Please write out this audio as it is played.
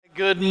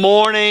Good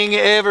morning,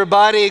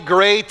 everybody.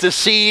 Great to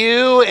see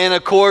you. And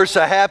of course,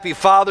 a happy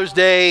Father's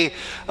Day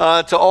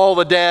to all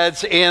the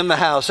dads in the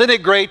house. Isn't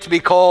it great to be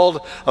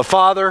called a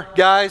father,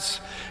 guys?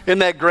 Isn't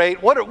that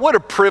great? What a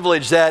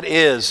privilege that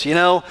is. You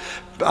know,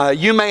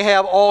 you may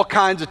have all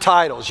kinds of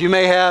titles. You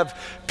may have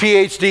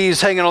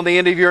PhDs hanging on the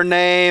end of your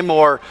name,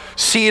 or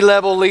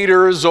C-level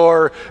leaders,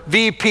 or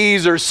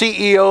VPs, or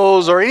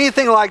CEOs, or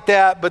anything like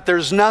that, but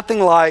there's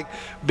nothing like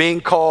being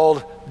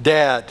called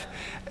dad.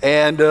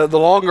 And the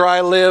longer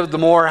I live, the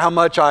more how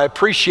much I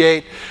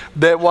appreciate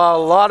that while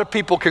a lot of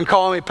people can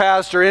call me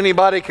pastor,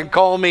 anybody can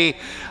call me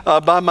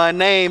by my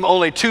name,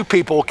 only two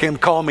people can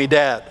call me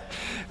dad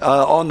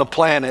on the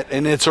planet.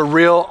 And it's a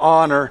real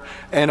honor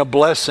and a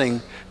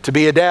blessing to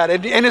be a dad.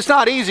 And it's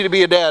not easy to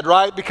be a dad,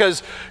 right?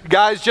 Because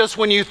guys, just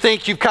when you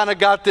think you've kind of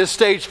got this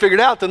stage figured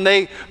out, then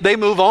they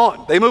move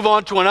on. They move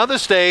on to another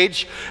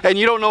stage, and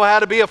you don't know how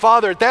to be a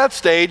father at that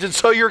stage. And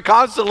so you're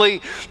constantly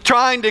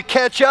trying to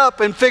catch up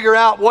and figure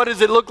out what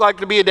does it look like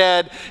to be a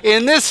dad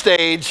in this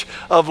stage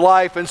of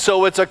life. And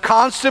so it's a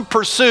constant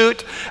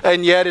pursuit,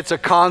 and yet it's a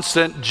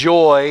constant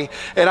joy.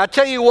 And I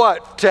tell you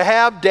what, to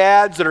have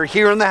dads that are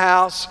here in the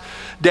house,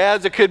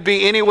 dads that could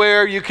be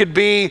anywhere. You could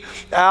be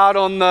out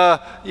on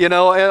the,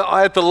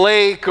 at the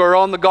lake or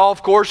on the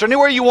golf course or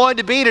anywhere you wanted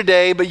to be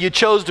today, but you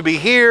chose to be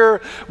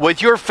here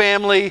with your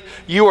family.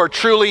 You are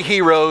truly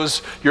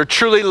heroes. You're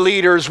truly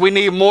leaders. We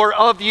need more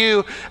of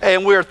you,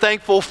 and we're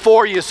thankful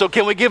for you. So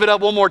can we give it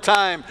up one more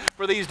time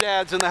for these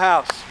dads in the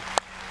house?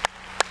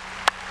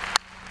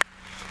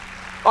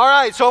 All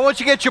right, so I want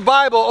you to get your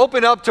Bible,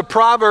 open up to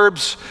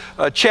Proverbs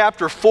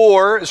chapter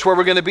 4 is where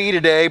we're going to be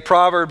today.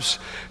 Proverbs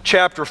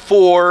chapter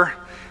 4.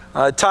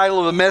 Title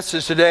of the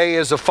message today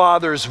is A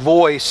Father's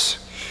Voice.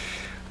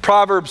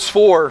 Proverbs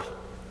 4.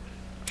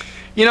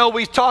 You know,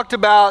 we've talked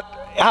about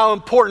how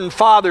important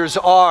fathers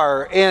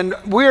are, and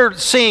we're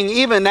seeing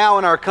even now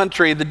in our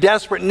country the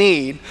desperate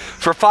need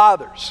for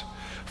fathers.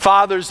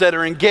 Fathers that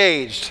are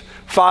engaged,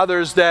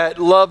 fathers that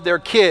love their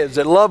kids,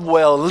 that love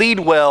well, lead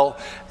well,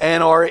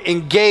 and are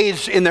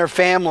engaged in their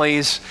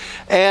families.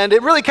 And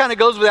it really kind of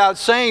goes without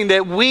saying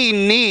that we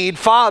need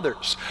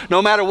fathers.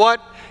 No matter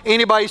what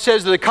anybody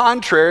says to the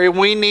contrary,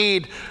 we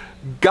need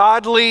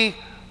godly,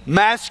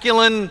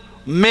 masculine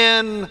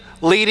men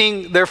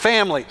leading their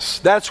families.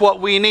 That's what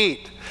we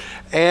need.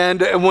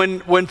 And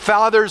when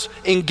fathers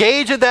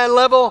engage at that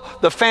level,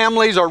 the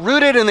families are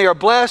rooted and they are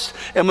blessed.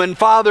 And when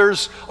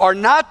fathers are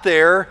not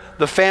there,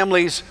 the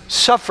families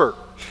suffer.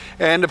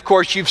 And of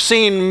course, you've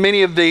seen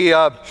many of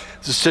the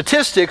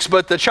statistics,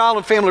 but the Child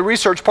and Family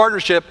Research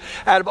Partnership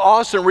out of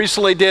Austin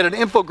recently did an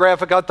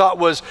infographic I thought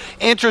was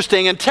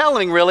interesting and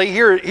telling, really.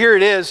 Here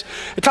it is.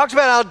 It talks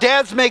about how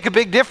dads make a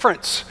big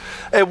difference.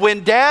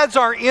 When dads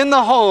are in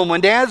the home,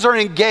 when dads are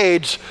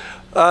engaged,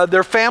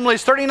 their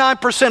families,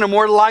 39% are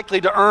more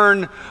likely to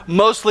earn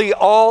mostly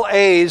all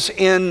A's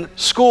in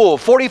school,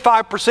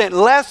 45%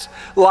 less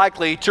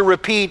likely to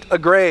repeat a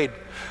grade.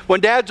 When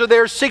dads are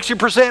there,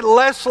 60%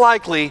 less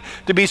likely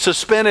to be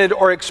suspended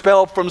or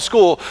expelled from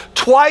school,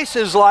 twice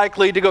as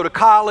likely to go to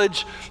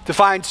college, to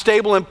find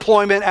stable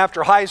employment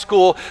after high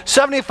school,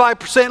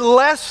 75%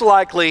 less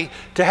likely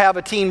to have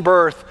a teen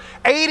birth,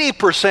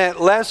 80%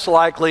 less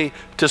likely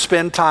to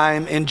spend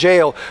time in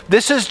jail.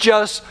 This is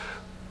just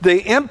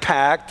the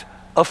impact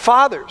of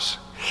fathers.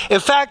 In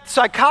fact,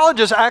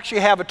 psychologists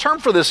actually have a term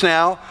for this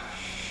now,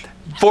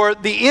 for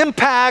the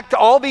impact,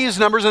 all these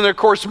numbers, and of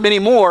course many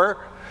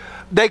more.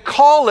 They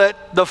call it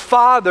the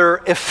father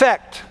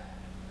effect.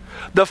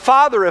 The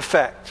father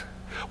effect.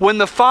 When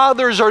the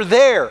fathers are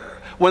there,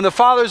 when the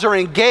fathers are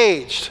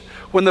engaged,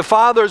 when the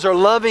fathers are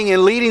loving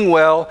and leading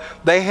well,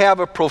 they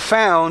have a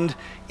profound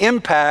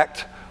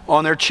impact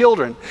on their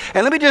children.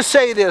 And let me just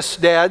say this,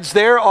 dads,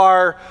 there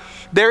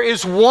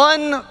is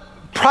one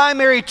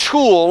primary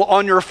tool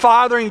on your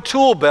fathering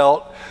tool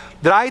belt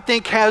that I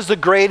think has the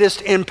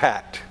greatest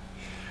impact.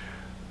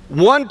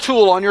 One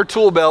tool on your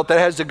tool belt that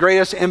has the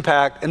greatest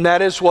impact, and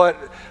that is what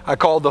I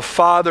call the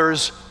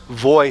father's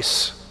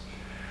voice.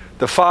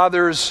 The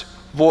father's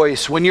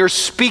voice. When you're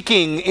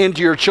speaking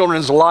into your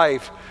children's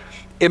life,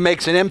 it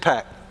makes an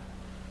impact.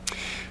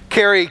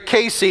 Kerry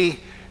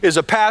Casey is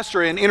a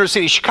pastor in inner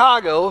city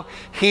Chicago.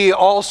 He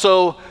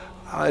also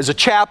is a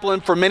chaplain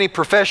for many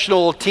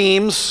professional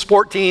teams,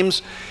 sport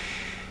teams.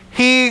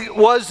 He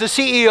was the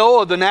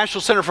CEO of the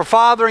National Center for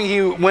Fathering. He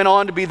went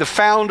on to be the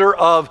founder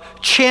of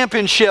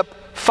Championship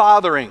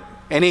Fathering.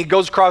 And he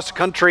goes across the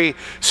country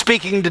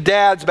speaking to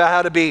dads about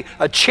how to be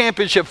a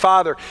championship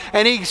father.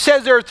 And he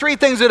says there are three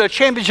things that a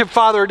championship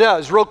father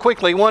does, real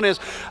quickly. One is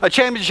a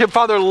championship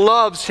father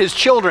loves his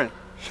children.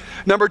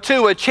 Number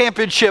two, a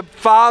championship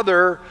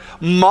father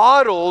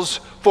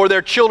models for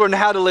their children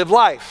how to live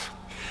life.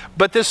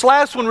 But this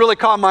last one really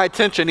caught my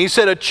attention. He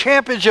said a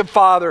championship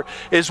father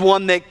is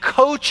one that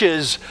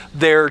coaches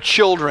their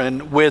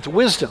children with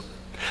wisdom.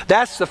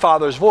 That's the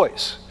father's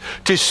voice.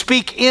 To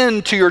speak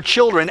into your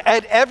children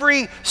at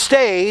every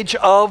stage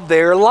of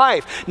their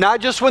life.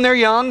 Not just when they're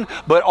young,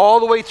 but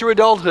all the way through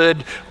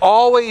adulthood,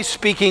 always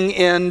speaking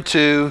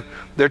into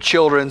their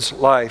children's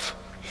life.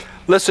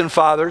 Listen,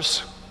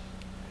 fathers,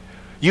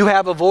 You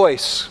have a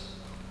voice.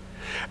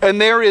 And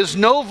there is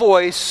no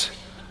voice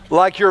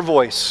like your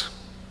voice.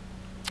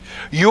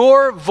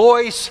 Your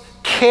voice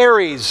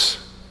carries.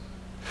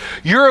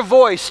 Your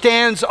voice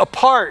stands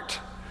apart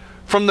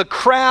from the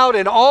crowd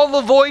and all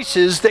the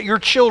voices that your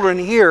children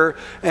hear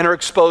and are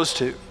exposed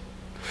to.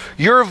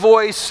 Your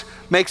voice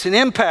makes an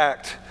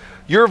impact.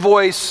 Your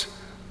voice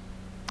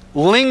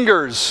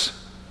lingers.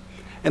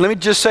 And let me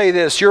just say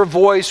this, your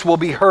voice will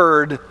be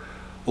heard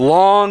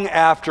long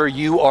after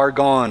you are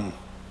gone.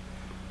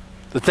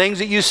 The things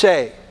that you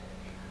say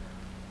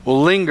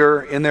will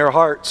linger in their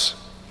hearts.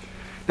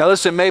 Now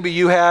listen, maybe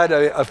you had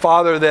a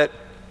father that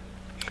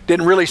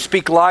didn't really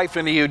speak life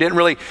into you, didn't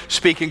really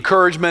speak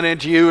encouragement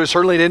into you,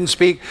 certainly didn't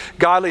speak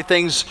godly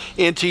things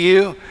into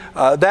you.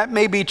 That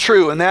may be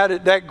true, and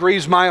that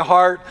grieves my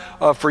heart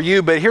for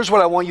you. But here's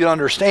what I want you to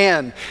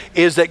understand,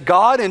 is that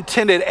God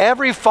intended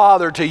every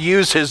father to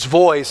use his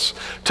voice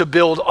to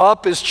build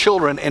up his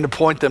children and to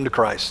point them to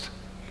Christ.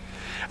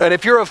 And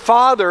if you're a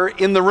father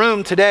in the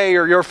room today,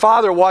 or you're a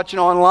father watching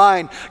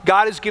online,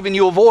 God has given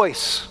you a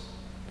voice.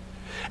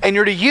 And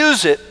you're to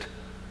use it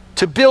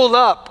to build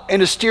up and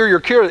to steer your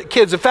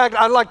kids. In fact,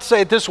 I'd like to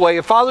say it this way.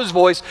 A father's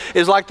voice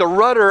is like the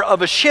rudder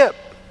of a ship.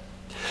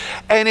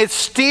 And it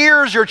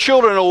steers your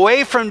children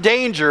away from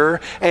danger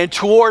and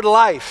toward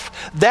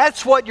life.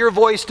 That's what your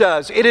voice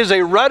does. It is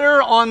a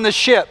rudder on the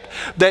ship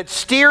that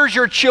steers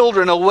your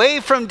children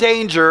away from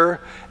danger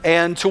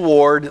and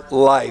toward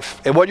life.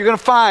 And what you're going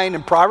to find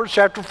in Proverbs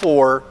chapter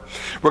 4,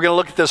 we're going to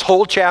look at this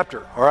whole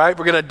chapter, all right?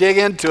 We're going to dig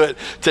into it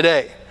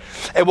today.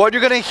 And what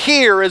you're going to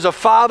hear is a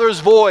father's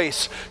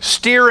voice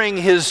steering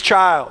his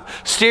child,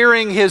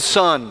 steering his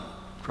son,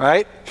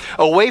 right?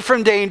 Away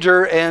from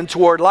danger and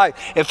toward life.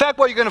 In fact,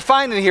 what you're going to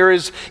find in here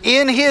is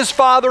in his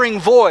fathering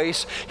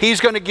voice, he's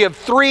going to give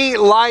 3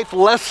 life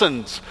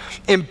lessons,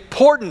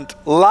 important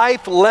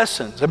life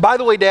lessons. And by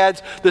the way,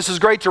 dads, this is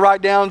great to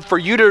write down for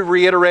you to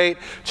reiterate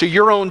to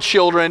your own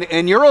children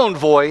in your own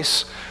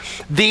voice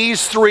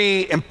these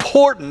 3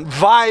 important,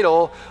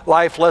 vital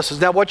life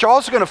lessons. Now, what you're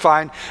also going to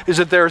find is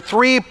that there are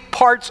 3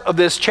 parts of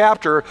this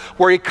chapter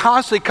where he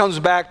constantly comes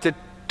back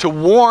to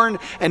warn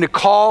and to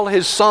call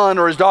his son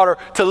or his daughter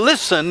to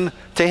listen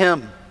to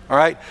him. All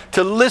right?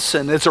 To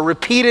listen. It's a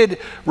repeated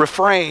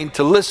refrain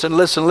to listen,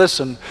 listen,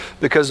 listen,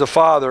 because the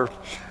Father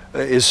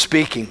is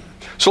speaking.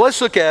 So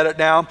let's look at it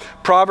now.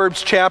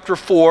 Proverbs chapter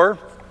 4,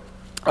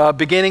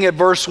 beginning at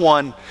verse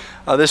 1.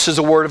 This is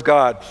the word of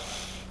God.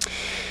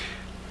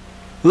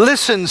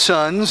 Listen,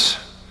 sons,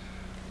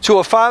 to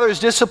a father's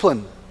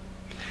discipline,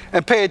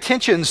 and pay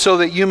attention so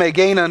that you may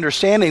gain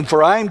understanding,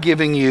 for I am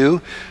giving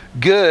you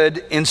good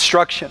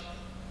instruction.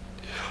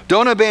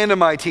 Don't abandon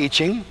my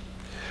teaching.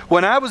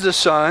 When I was a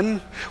son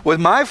with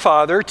my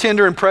father,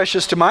 tender and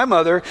precious to my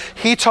mother,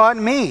 he taught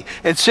me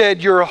and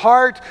said, your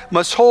heart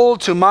must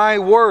hold to my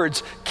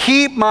words.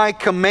 Keep my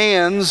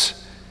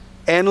commands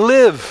and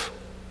live.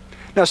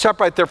 Now stop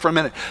right there for a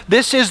minute.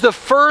 This is the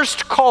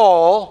first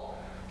call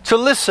to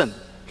listen.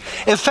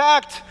 In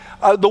fact,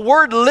 the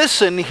word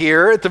listen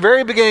here at the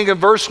very beginning of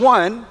verse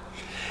 1,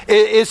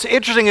 it's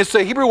interesting. It's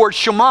the Hebrew word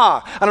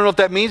Shema. I don't know if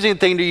that means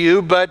anything to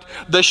you, but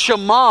the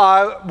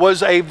Shema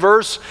was a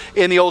verse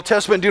in the Old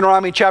Testament,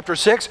 Deuteronomy chapter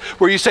 6,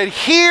 where you said,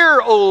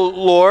 hear, O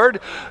Lord,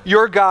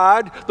 your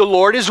God, the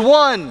Lord is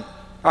one.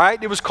 All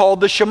right, it was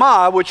called the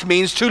Shema, which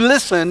means to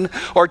listen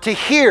or to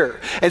hear.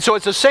 And so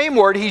it's the same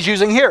word he's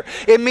using here.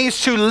 It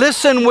means to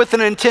listen with an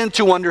intent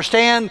to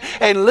understand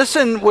and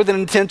listen with an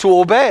intent to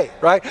obey,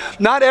 right?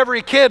 Not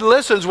every kid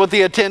listens with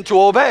the intent to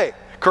obey,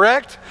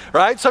 correct?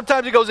 Right?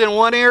 Sometimes it goes in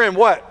one ear and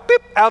what?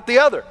 Beep, out the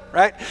other,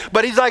 right?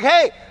 But he's like,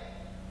 hey,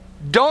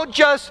 don't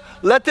just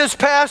let this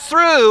pass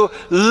through.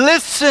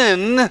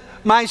 Listen,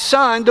 my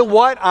son, to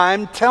what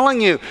I'm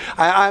telling you.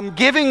 I'm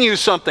giving you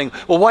something.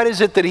 Well, what is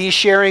it that he's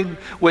sharing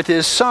with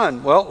his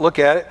son? Well, look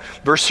at it.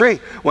 Verse 3.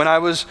 When I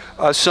was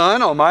a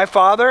son with my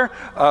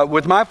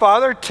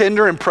father,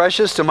 tender and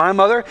precious to my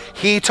mother,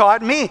 he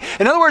taught me.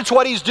 In other words,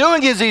 what he's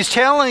doing is he's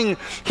telling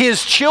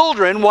his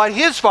children what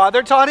his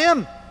father taught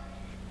him.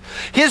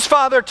 His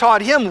father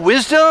taught him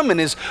wisdom, and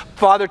his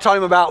father taught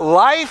him about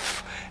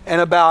life and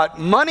about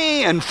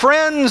money and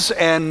friends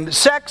and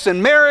sex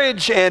and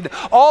marriage and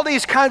all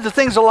these kinds of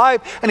things of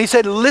life. And he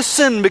said,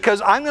 listen,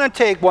 because I'm going to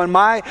take what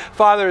my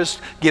father has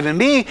given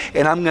me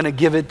and I'm going to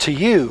give it to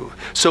you.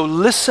 So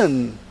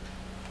listen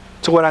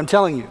to what I'm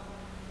telling you.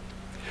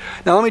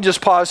 Now let me just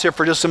pause here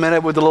for just a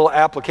minute with a little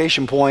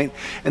application point,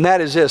 and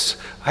that is this.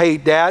 Hey,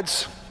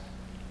 dads,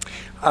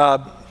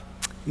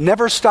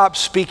 never stop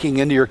speaking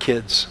into your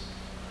kids.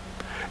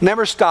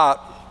 Never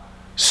stop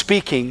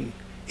speaking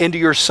into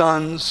your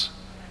sons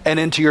and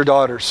into your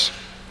daughters.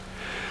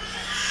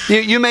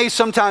 You may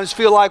sometimes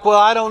feel like, well,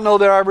 I don't know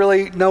that I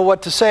really know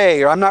what to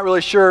say, or I'm not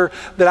really sure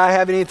that I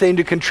have anything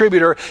to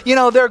contribute, or,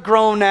 they're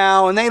grown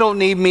now and they don't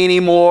need me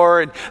anymore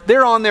and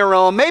they're on their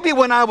own. Maybe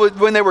when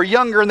they were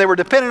younger and they were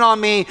dependent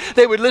on me,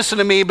 they would listen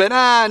to me, but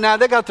now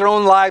they got their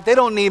own life. They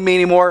don't need me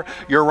anymore.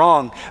 You're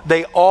wrong.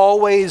 They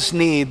always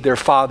need their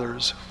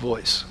father's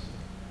voice.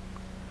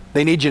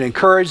 They need you to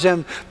encourage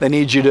them. They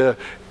need you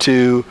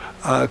to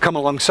come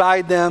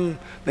alongside them.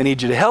 They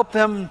need you to help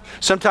them.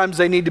 Sometimes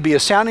they need to be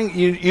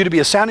you to be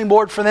a sounding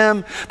board for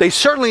them. They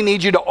certainly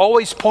need you to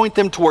always point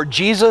them toward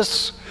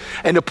Jesus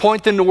and to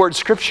point them toward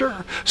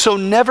Scripture. So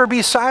never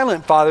be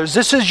silent, fathers.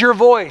 This is your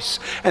voice,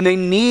 and they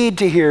need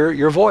to hear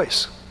your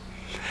voice.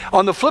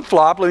 On the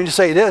flip-flop, let me just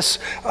say this.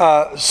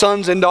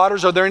 Sons and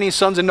daughters, are there any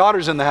sons and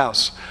daughters in the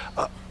house?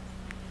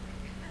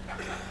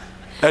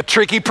 A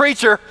tricky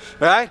preacher,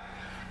 right?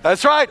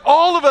 That's right.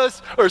 All of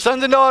us are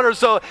sons and daughters.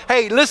 So,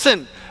 hey,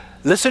 listen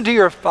to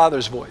your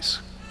father's voice.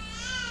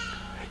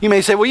 You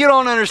may say, well, you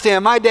don't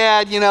understand. My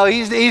dad,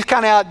 he's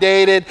kind of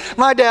outdated.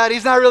 My dad,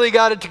 he's not really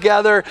got it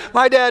together.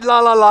 My dad,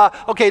 la, la, la.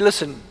 Okay,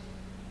 listen.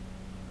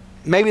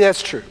 Maybe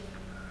that's true.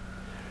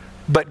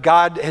 But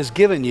God has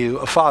given you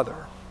a father,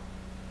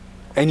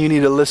 and you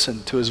need to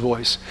listen to his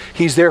voice.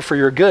 He's there for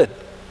your good.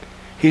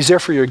 He's there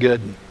for your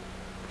good.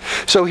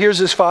 So here's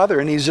his father,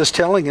 and he's just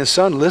telling his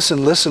son,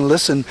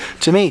 listen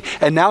to me.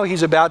 And now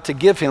he's about to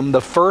give him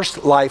the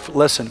first life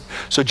lesson.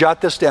 So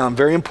jot this down,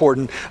 very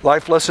important.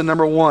 Life lesson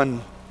number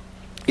 1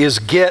 is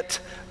get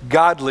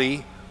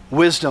godly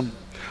wisdom.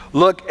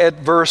 Look at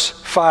verse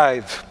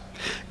 5.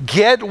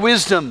 Get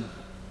wisdom,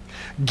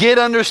 get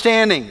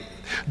understanding.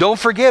 Don't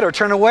forget or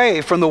turn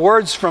away from the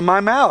words from my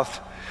mouth.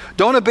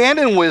 Don't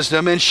abandon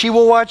wisdom, and she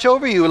will watch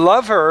over you.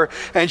 Love her,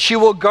 and she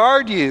will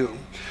guard you.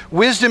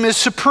 Wisdom is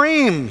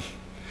supreme.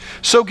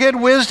 So get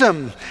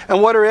wisdom,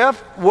 and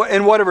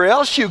whatever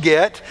else you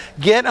get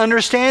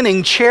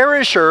understanding.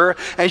 Cherish her,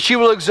 and she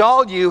will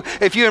exalt you.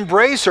 If you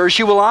embrace her,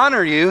 she will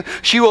honor you.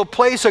 She will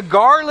place a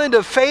garland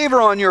of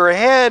favor on your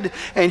head,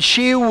 and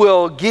she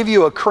will give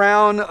you a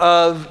crown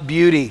of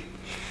beauty.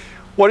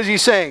 What is he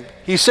saying?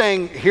 He's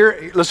saying,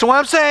 here, listen to what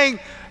I'm saying.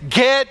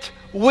 Get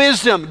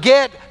wisdom.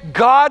 Get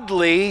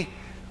godly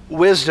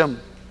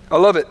wisdom. I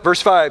love it.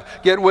 Verse 5,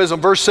 get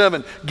wisdom. Verse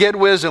 7, get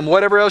wisdom.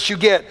 Whatever else you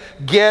get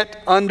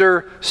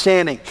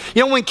understanding.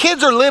 When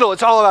kids are little,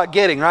 it's all about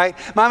getting, right?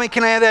 Mommy,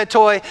 can I have that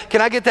toy?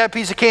 Can I get that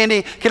piece of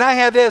candy? Can I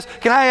have this?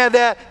 Can I have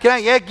that? Can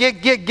I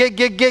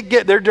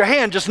get. Their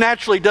hand just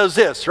naturally does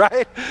this,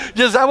 right?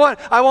 Just I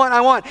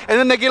want. And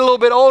then they get a little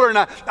bit older, and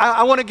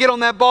I want to get on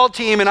that ball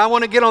team, and I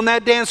want to get on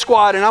that dance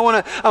squad, and I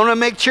want to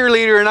make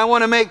cheerleader, and I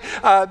want to make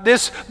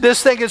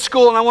this thing at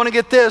school, and I want to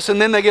get this.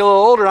 And then they get a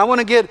little older. I want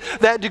to get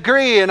that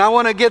degree, and I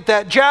want to get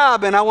that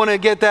job, and I want to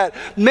get that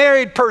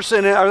married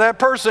person or that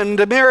person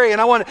to marry, and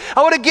I want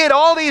to get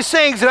all these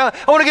things, and I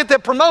want to get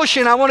that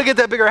promotion, I want to get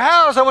that bigger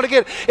house, I want to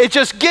get, it's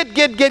just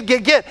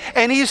get.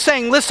 And he's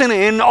saying, listen,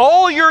 in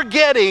all you're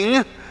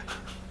getting,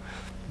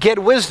 get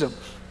wisdom.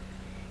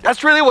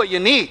 That's really what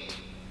you need.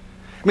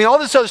 I mean, all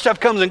this other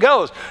stuff comes and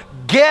goes.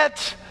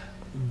 Get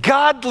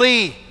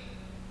godly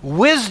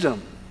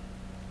wisdom.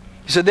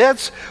 He said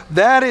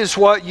that is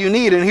what you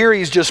need. And here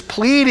he's just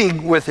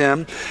pleading with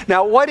him.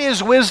 Now, what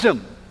is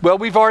wisdom? Well,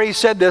 we've already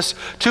said this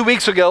 2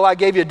 weeks ago. I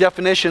gave you a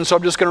definition, so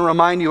I'm just going to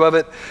remind you of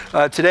it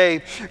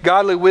today.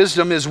 Godly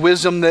wisdom is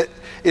wisdom that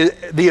is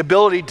the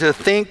ability to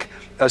think,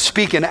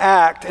 speak, and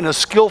act in a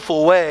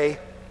skillful way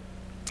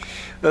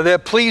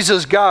that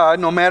pleases God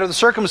no matter the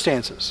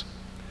circumstances.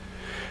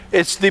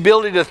 It's the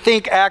ability to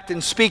think, act,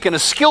 and speak in a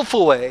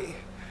skillful way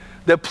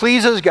that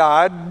pleases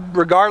God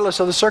regardless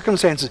of the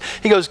circumstances.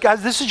 He goes,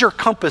 guys, this is your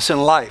compass in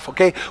life,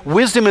 okay?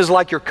 Wisdom is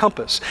like your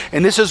compass,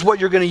 and this is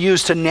what you're going to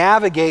use to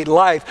navigate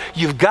life.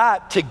 You've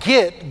got to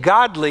get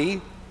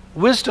godly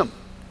wisdom.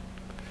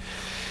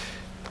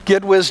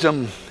 Get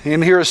wisdom.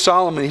 And here is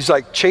Solomon. He's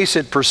like, chase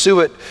it,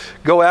 pursue it,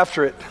 go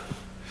after it.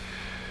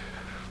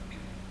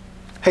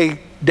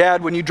 Hey,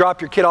 Dad, when you drop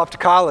your kid off to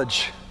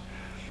college,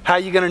 how are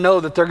you going to know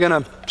that they're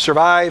going to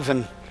survive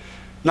and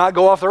not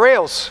go off the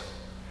rails?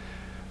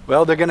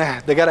 Well, they got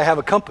to have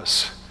a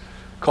compass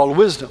called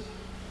wisdom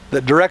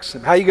that directs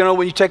them. How are you going to know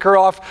when you take her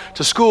off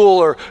to school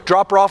or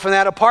drop her off in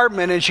that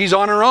apartment and she's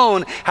on her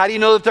own? How do you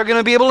know that they're going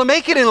to be able to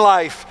make it in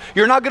life?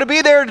 You're not going to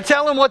be there to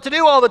tell them what to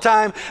do all the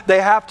time.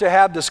 They have to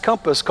have this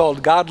compass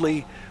called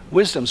godly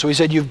wisdom. So he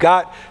said, you've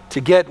got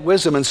to get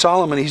wisdom. And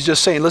Solomon, he's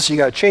just saying, listen,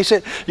 you got to chase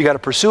it. You got to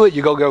pursue it.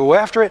 You go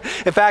after it.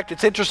 In fact,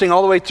 it's interesting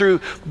all the way through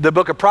the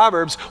book of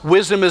Proverbs,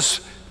 wisdom is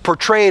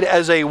portrayed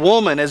as a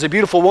woman, as a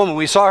beautiful woman.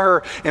 We saw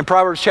her in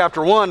Proverbs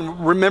chapter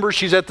 1. Remember,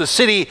 she's at the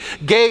city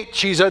gate.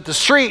 She's at the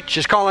street.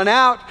 She's calling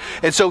out.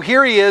 And so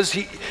here he is.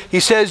 He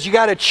says, you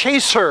got to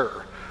chase her.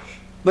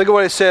 Look at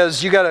what it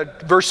says. You got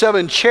to, verse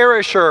 7,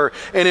 cherish her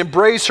and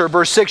embrace her.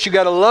 Verse 6, you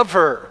got to love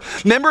her.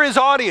 Remember his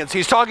audience.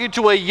 He's talking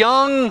to a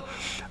young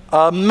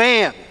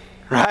man,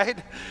 right?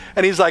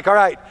 And he's like, all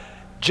right,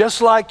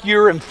 just like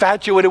you're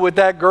infatuated with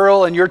that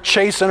girl and you're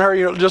chasing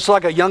her, just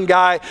like a young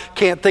guy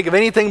can't think of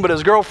anything but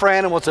his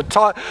girlfriend and wants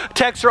to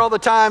text her all the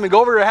time and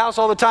go over to her house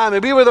all the time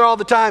and be with her all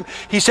the time.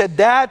 He said,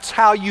 that's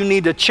how you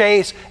need to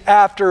chase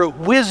after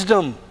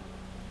wisdom.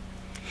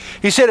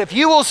 He said, if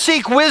you will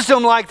seek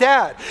wisdom like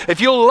that, if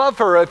you'll love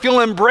her, if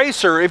you'll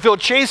embrace her, if you'll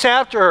chase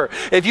after her,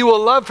 if you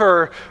will love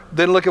her,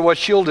 then look at what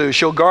she'll do.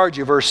 She'll guard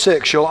you, verse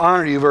 6. She'll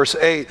honor you, verse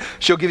 8.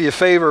 She'll give you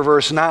favor,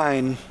 verse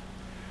 9.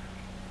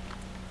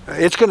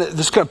 This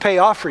is going to pay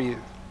off for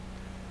you.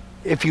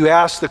 if you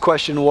ask the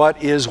question,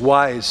 what is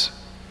wise?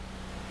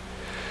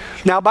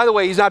 Now, by the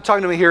way, he's not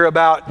talking to me here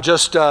about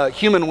just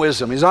human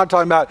wisdom. He's not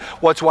talking about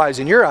what's wise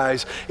in your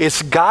eyes.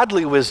 It's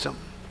godly wisdom.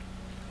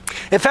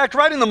 In fact,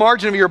 right in the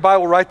margin of your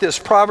Bible, write this,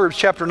 Proverbs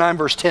chapter 9,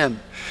 verse 10.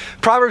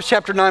 Proverbs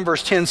chapter 9,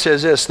 verse 10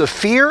 says this, "The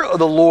fear of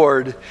the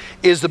Lord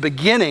is the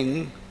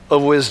beginning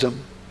of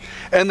wisdom,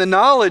 and the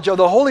knowledge of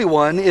the Holy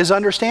One is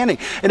understanding."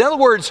 In other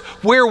words,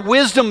 where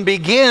wisdom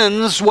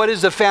begins, what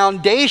is the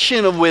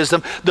foundation of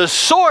wisdom? The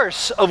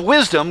source of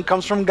wisdom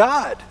comes from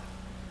God.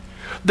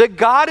 That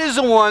God is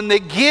the one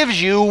that gives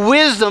you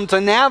wisdom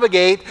to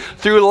navigate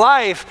through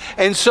life.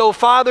 And so,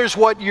 fathers,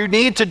 what you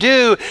need to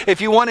do if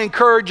you want to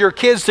encourage your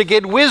kids to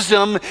get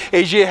wisdom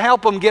is you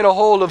help them get a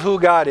hold of who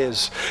God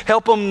is.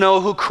 Help them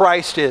know who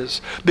Christ is.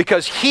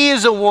 Because He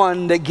is the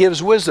one that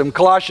gives wisdom.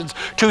 Colossians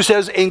 2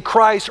 says, "In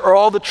Christ are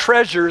all the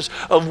treasures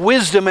of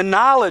wisdom and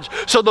knowledge."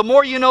 So the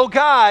more you know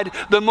God,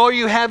 the more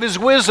you have His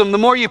wisdom. The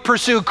more you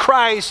pursue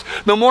Christ,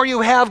 the more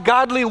you have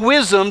godly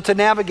wisdom to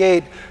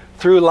navigate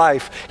through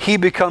life. He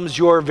becomes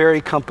your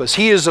very compass.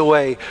 He is the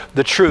way,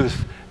 the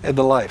truth, and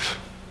the life.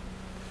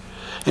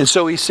 And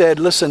so he said,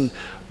 listen,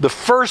 the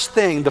first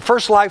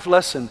life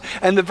lesson,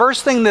 and the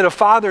first thing that a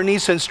father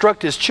needs to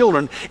instruct his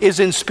children is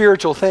in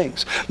spiritual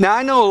things. Now,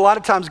 I know a lot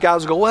of times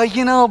guys go,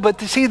 well, but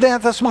see,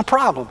 that's my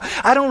problem.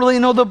 I don't really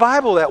know the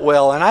Bible that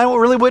well, and I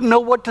wouldn't know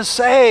what to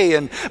say,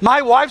 and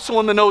my wife's the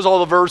one that knows all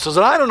the verses,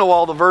 and I don't know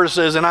all the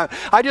verses, and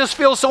I just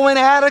feel so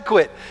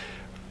inadequate.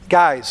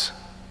 Guys,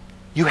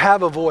 you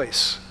have a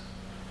voice.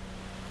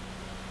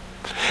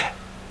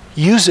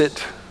 Use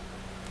it.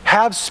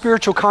 Have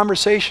spiritual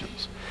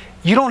conversations.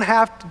 You don't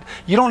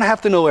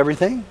have to know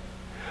everything,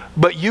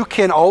 but you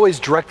can always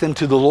direct them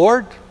to the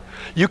Lord.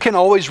 You can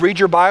always read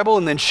your Bible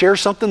and then share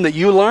something that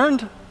you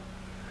learned.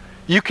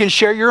 You can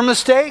share your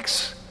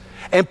mistakes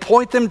and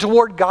point them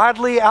toward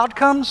godly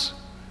outcomes.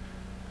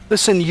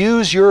 Listen,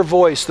 use your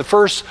voice. The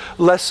first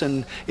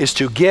lesson is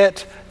to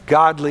get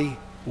godly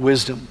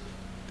wisdom.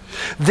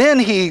 Then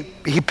he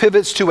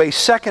pivots to a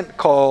second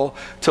call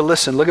to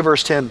listen. Look at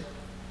verse 10.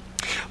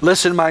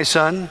 "Listen, my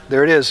son,"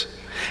 there it is,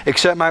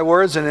 "accept my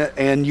words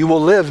and you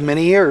will live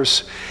many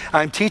years.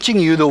 I'm teaching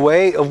you the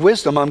way of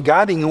wisdom. I'm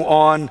guiding you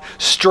on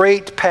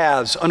straight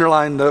paths."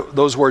 Underline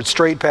those words,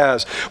 straight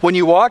paths. "When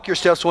you walk, your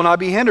steps will not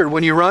be hindered.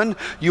 When you run,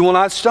 you will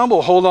not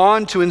stumble. Hold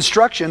on to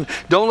instruction.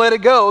 Don't let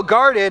it go.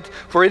 Guard it,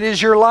 for it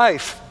is your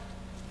life."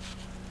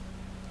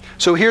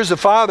 So here's the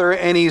father,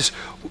 and he's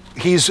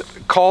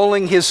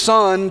calling his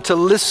son to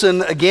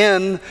listen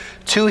again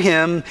to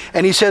him.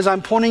 And he says,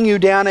 "I'm pointing you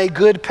down a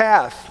good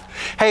path."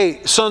 Hey,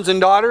 sons and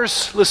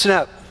daughters, listen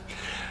up.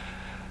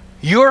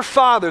 Your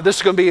father, this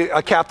is going to be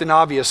a Captain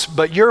Obvious,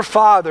 but your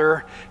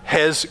father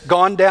has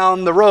gone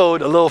down the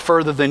road a little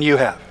further than you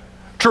have.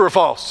 True or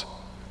false?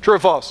 True or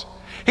false?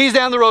 He's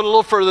down the road a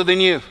little further than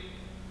you.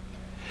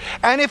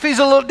 And if he's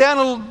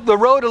down the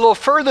road a little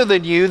further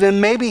than you, then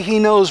maybe he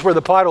knows where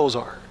the potholes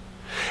are.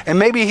 And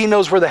maybe he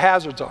knows where the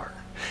hazards are.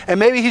 And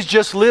maybe he's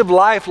just lived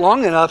life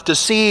long enough to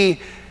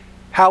see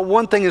how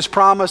one thing is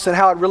promised and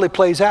how it really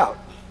plays out.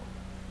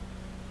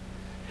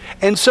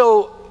 And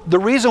so the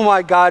reason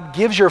why God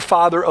gives your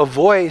father a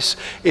voice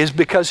is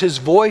because his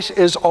voice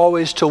is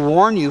always to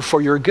warn you for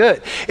your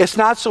good. It's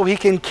not so he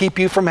can keep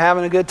you from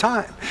having a good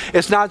time.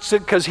 It's not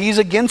because he's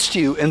against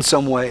you in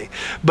some way.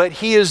 But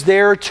he is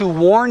there to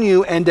warn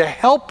you and to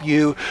help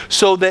you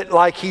so that,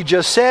 like he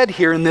just said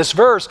here in this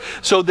verse,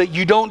 so that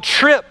you don't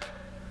trip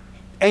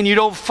and you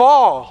don't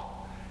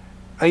fall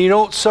and you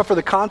don't suffer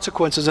the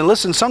consequences. And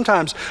listen,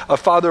 sometimes a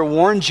father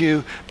warns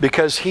you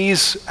because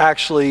he's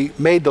actually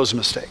made those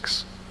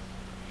mistakes.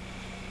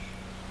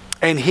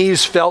 And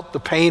he's felt the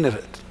pain of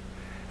it.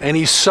 And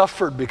he's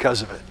suffered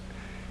because of it.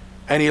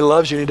 And he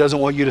loves you and he doesn't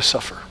want you to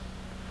suffer.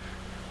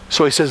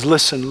 So he says,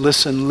 listen,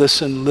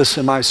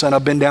 my son.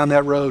 I've been down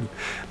that road.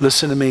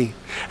 Listen to me.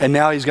 And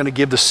now he's going to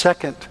give the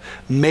second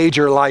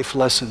major life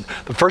lesson.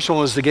 The first one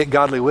was to get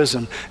godly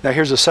wisdom. Now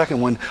here's the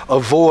second one.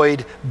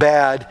 Avoid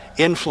bad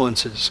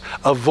influences.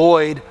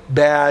 Avoid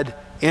bad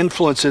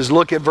influences.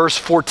 Look at verse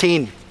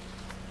 14.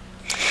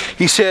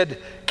 He said,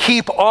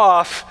 "Keep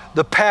off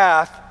the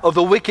path of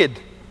the wicked.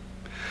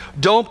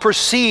 Don't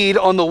proceed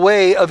on the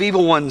way of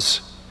evil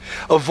ones.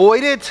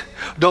 Avoid it,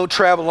 don't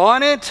travel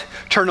on it,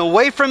 turn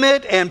away from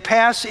it, and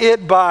pass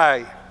it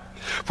by.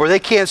 For they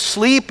can't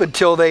sleep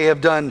until they have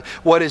done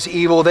what is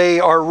evil. They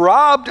are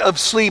robbed of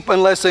sleep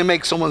unless they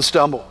make someone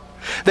stumble.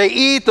 They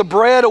eat the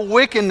bread of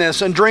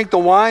wickedness and drink the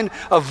wine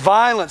of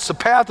violence. The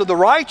path of the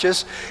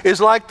righteous is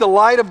like the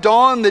light of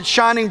dawn that's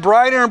shining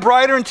brighter and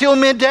brighter until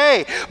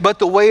midday. But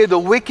the way of the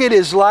wicked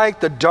is like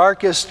the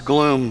darkest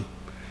gloom.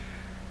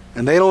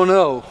 And they don't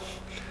know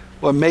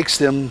what makes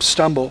them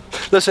stumble."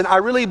 Listen, I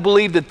really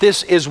believe that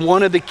this is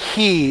one of the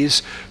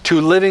keys to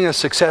living a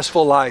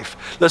successful life.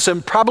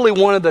 Listen, probably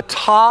one of the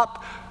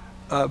top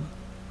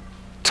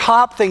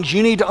things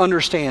you need to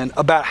understand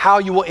about how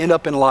you will end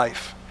up in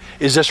life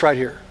is this right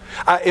here.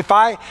 If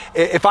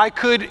I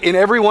could, in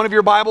every one of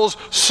your Bibles,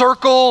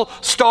 circle,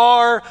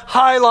 star,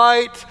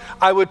 highlight,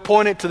 I would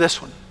point it to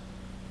this one.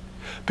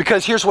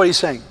 Because here's what he's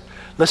saying.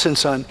 listen,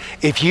 son,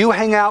 if you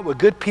hang out with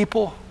good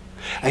people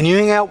and you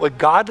hang out with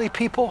godly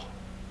people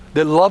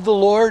that love the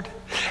Lord,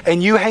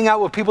 and you hang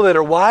out with people that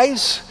are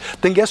wise,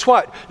 then guess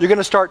what? You're going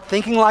to start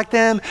thinking like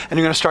them, and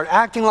you're going to start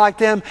acting like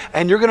them,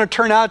 and you're going to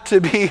turn out to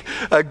be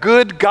a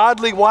good,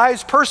 godly,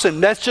 wise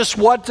person. That's just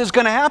what is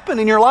going to happen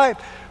in your life.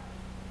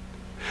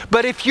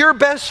 But if your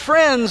best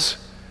friends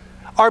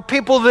are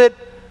people that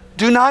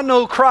do not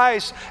know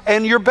Christ,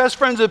 and your best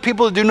friends are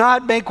people that do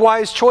not make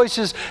wise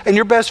choices, and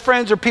your best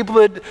friends are people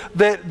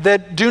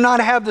that do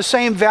not have the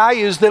same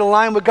values that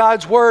align with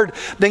God's Word,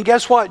 then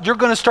guess what? You're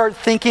going to start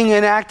thinking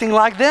and acting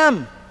like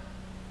them.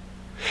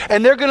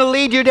 And they're going to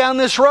lead you down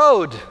this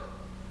road.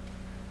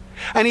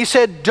 And he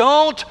said,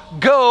 don't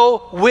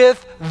go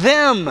with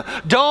them.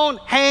 Don't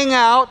hang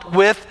out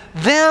with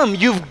them.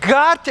 You've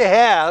got to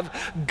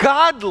have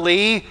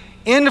godly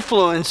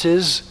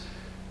influences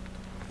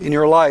in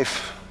your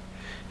life.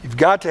 You've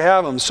got to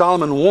have them.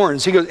 Solomon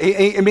warns. He goes,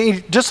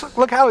 just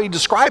look how he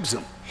describes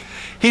them.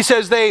 He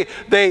says they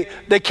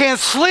can't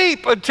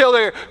sleep until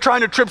they're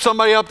trying to trip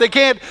somebody up. They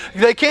can't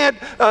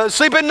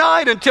sleep at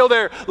night until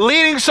they're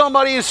leading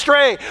somebody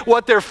astray.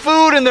 What their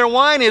food and their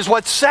wine is,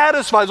 what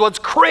satisfies, what's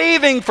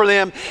craving for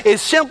them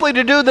is simply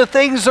to do the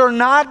things that are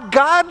not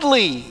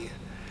godly.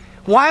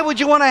 Why would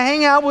you want to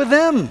hang out with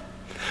them?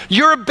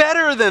 You're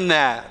better than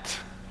that.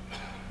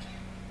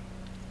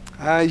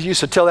 I used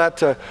to tell that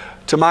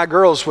to my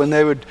girls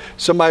when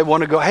somebody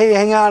want to go, hey,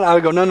 hang out. I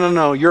would go,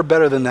 no, you're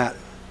better than that.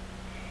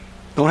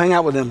 Don't hang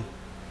out with them.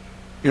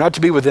 You're not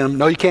to be with them.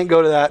 No, you can't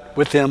go to that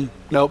with them.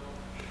 Nope.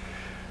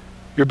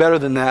 You're better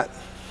than that.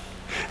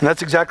 And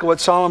that's exactly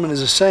what Solomon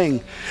is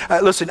saying.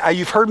 Listen,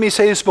 you've heard me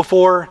say this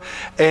before,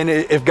 and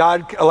if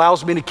God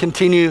allows me to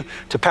continue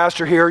to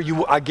pastor here,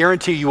 I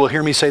guarantee you will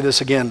hear me say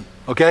this again,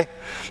 okay?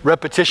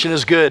 Repetition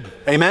is good.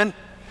 Amen?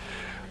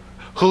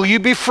 Who you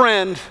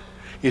befriend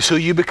is who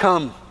you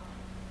become.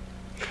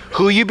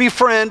 Who you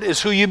befriend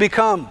is who you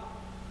become.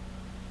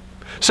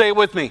 Say it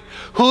with me.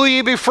 Who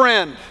you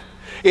befriend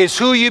is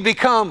who you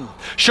become.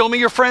 Show me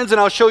your friends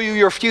and I'll show you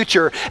your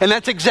future. And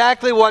that's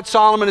exactly what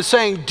Solomon is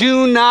saying.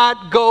 Do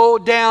not go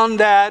down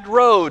that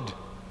road.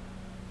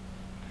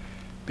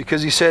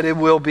 Because he said it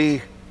will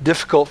be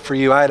difficult for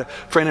you. I had a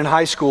friend in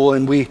high school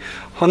and we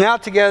hung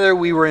out together.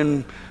 We were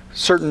in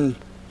certain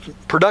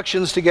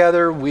productions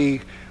together.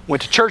 We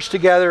went to church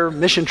together,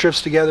 mission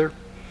trips together.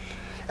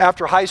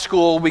 After high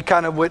school, we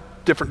kind of went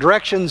different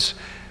directions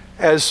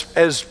as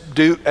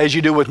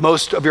you do with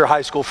most of your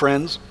high school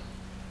friends.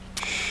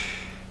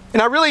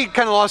 And I really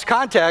kind of lost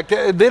contact.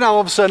 Then all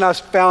of a sudden I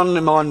found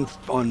him on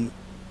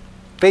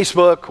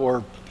Facebook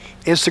or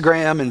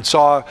Instagram and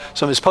saw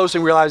some of his posts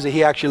and realized that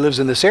he actually lives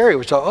in this area,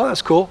 which I thought, oh,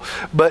 that's cool.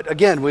 But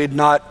again, we had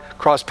not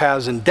crossed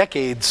paths in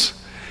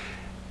decades.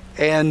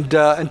 And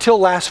until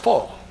last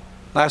fall.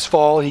 Last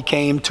fall he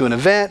came to an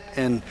event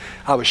and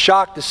I was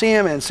shocked to see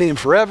him. I hadn't seen him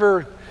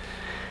forever.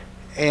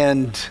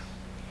 And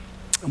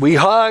we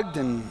hugged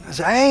and I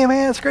said, hey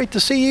man, it's great to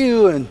see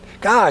you. And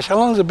gosh, how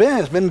long has it been?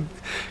 It's been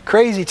a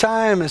crazy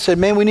time. And I said,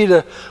 man, we need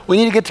to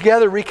get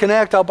together,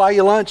 reconnect. I'll buy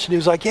you lunch. And he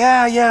was like,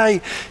 yeah.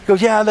 He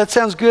goes, yeah, that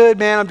sounds good,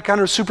 man. I'm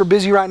kind of super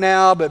busy right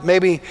now, but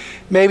maybe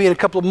in a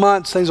couple of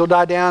months things will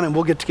die down and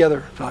we'll get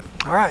together. I thought,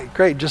 all right,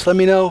 great. Just let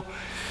me know.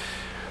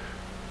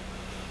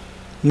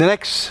 And the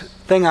next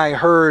thing I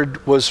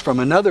heard was from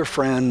another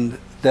friend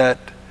that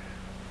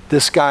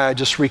this guy I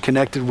just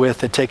reconnected with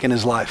had taken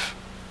his life.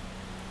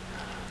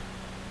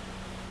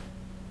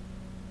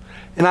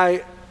 And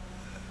I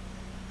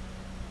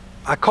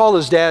called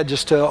his dad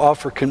just to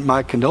offer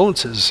my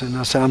condolences. And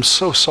I said, I'm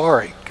so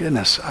sorry.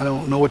 Goodness, I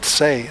don't know what to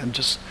say. I'm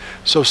just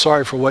so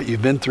sorry for what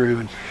you've been through.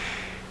 And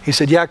he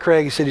said, yeah,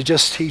 Craig. He said, he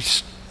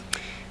just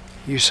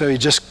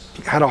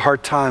had a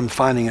hard time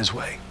finding his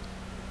way.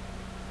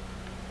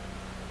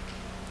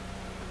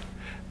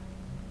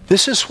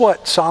 This is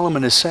what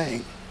Solomon is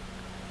saying.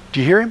 Do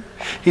you hear him?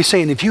 He's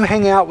saying if you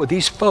hang out with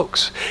these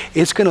folks,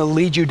 it's going to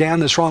lead you down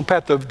this wrong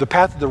path. The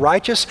path of the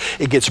righteous,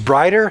 it gets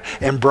brighter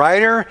and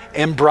brighter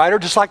and brighter,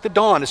 just like the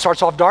dawn. It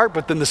starts off dark,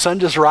 but then the sun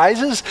just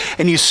rises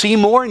and you see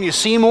more and you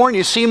see more and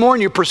you see more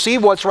and you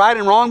perceive what's right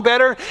and wrong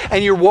better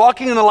and you're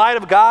walking in the light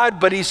of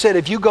God. But he said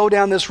if you go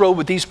down this road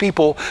with these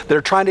people that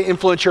are trying to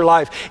influence your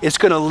life, it's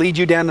going to lead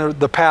you down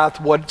the path,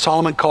 what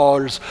Solomon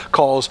calls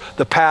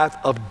the path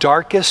of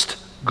darkest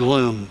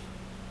gloom.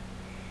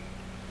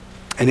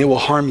 And it will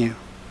harm you.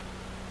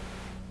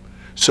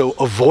 So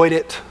avoid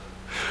it.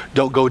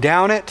 Don't go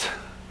down it.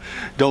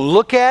 Don't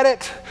look at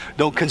it.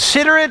 Don't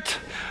consider it.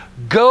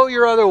 Go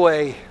your other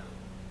way.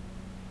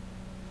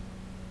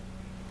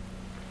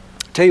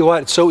 Tell you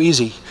what, it's so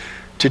easy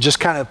to just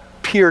kind of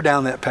peer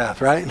down that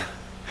path, right?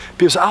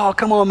 People say, oh,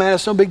 come on, man,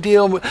 it's no big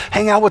deal.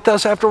 Hang out with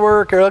us after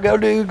work. Or we're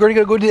going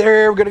to go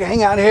there. We're going to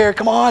hang out here.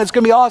 Come on, it's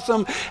going to be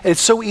awesome. And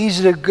it's so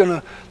easy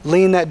to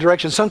lean that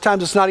direction.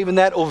 Sometimes it's not even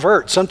that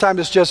overt. Sometimes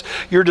it's just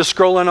you're just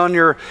scrolling on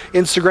your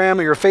Instagram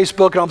or your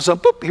Facebook and all of a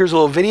sudden, boop, here's a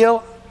little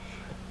video.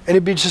 And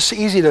it'd be just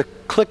easy to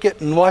click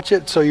it and watch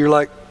it. So you're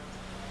like,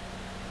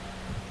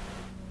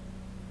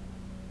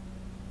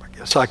 I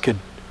guess I could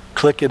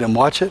click it and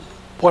watch it.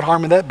 What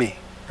harm would that be,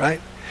 right?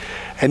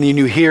 And then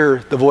you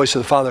hear the voice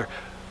of the Father,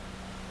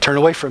 turn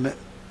away from it.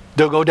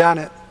 Don't go down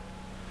it.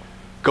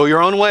 Go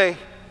your own way.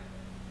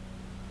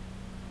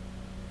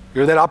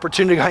 You're that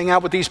opportunity to hang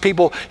out with these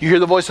people. You hear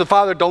the voice of the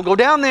Father, don't go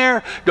down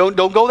there. Don't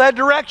go that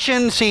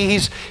direction. See,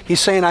 he's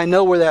saying, I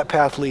know where that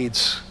path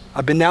leads.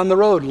 I've been down the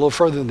road a little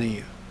further than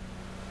you.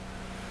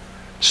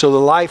 So the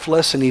life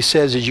lesson, he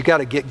says, is you got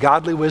to get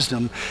godly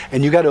wisdom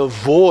and you got to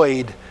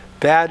avoid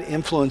bad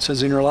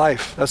influences in your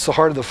life. That's the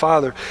heart of the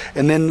Father.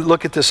 And then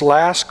look at this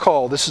last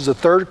call. This is the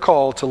third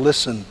call to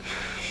listen.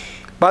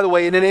 By the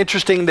way, isn't it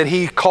interesting that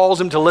he calls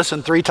them to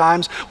listen 3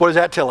 times? What does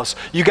that tell us?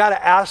 You got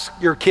to ask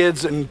your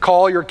kids and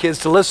call your kids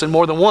to listen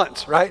more than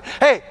once, right?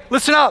 Hey,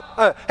 listen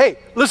up. Hey,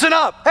 listen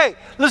up. Hey,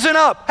 listen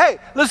up. Hey,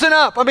 listen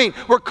up. I mean,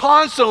 we're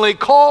constantly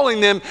calling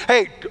them,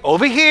 hey,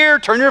 over here,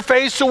 turn your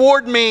face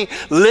toward me.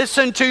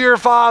 Listen to your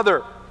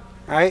Father,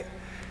 right?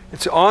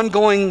 It's an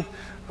ongoing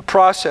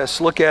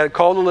process. Look at it.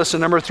 Call to listen.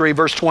 Number 3,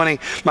 verse 20.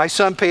 My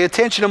son, pay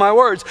attention to my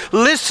words.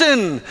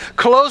 Listen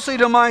closely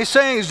to my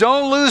sayings.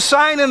 Don't lose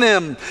sight of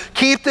them.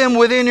 Keep them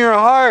within your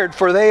heart,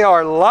 for they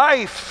are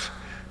life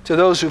to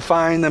those who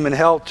find them and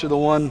health to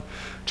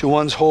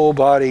one's whole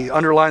body.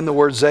 Underline the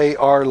words, they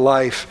are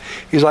life.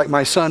 He's like,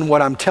 my son,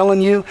 what I'm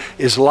telling you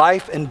is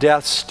life and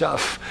death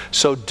stuff.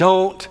 So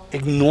don't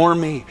ignore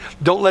me.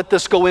 Don't let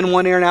this go in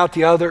one ear and out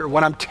the other.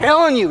 What I'm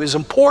telling you is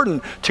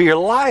important to your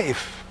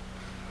life.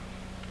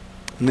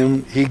 And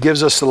then he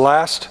gives us the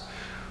last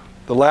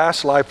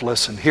life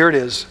lesson. Here it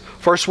is.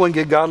 First one,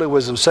 get godly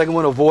wisdom. Second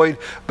one, avoid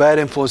bad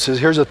influences.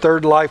 Here's a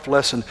third life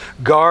lesson.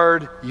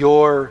 Guard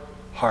your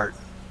heart.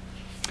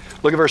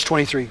 Look at verse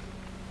 23.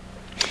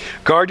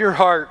 Guard your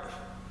heart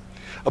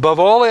above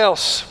all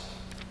else,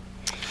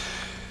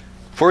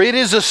 for it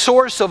is a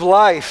source of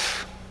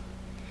life.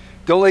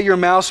 Don't let your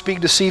mouth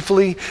speak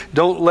deceitfully.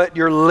 Don't let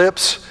your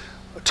lips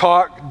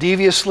talk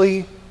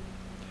deviously.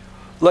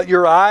 Let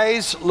your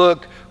eyes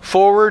look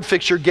forward,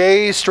 fix your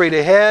gaze straight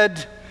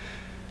ahead.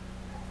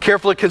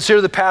 Carefully consider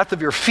the path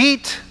of your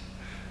feet,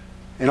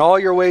 and all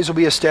your ways will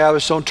be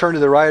established. Don't turn to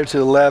the right or to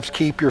the left.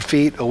 Keep your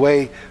feet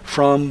away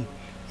from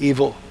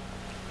evil.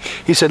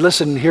 He said,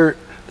 listen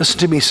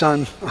to me,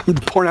 son. I'm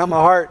pouring out my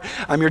heart.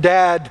 I'm your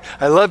dad.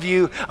 I love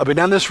you. I've been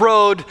down this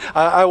road.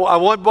 I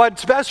want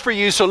what's best for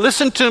you. So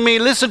listen to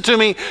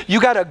me.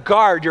 You got to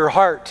guard your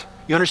heart.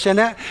 You understand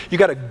that? You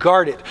got to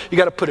guard it. You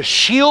got to put a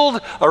shield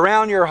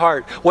around your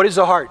heart. What is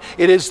the heart?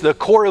 It is the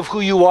core of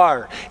who you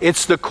are.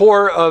 It's the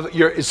core of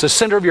it's the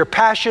center of your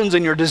passions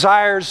and your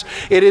desires.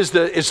 It's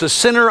the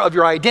center of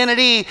your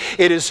identity.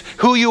 It is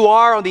who you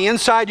are on the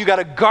inside. You got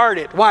to guard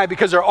it. Why?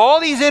 Because there are all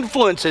these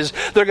influences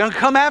that are going to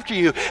come after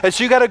you. And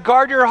so you got to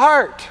guard your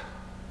heart.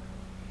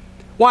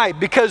 Why?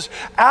 Because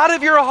out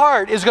of your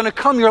heart is going to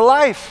come your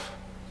life.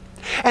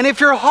 And if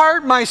your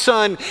heart, my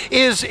son,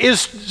 is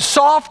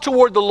soft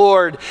toward the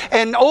Lord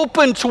and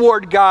open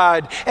toward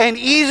God and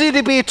easy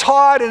to be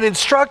taught and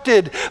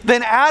instructed,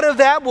 then out of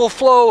that will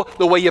flow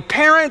the way you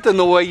parent and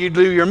the way you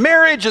do your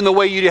marriage and the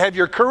way you have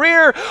your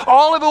career.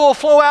 All of it will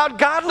flow out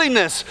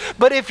godliness.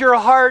 But if your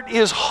heart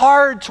is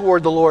hard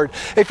toward the Lord,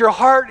 if your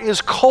heart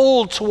is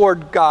cold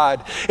toward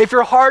God, if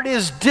your heart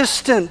is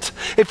distant,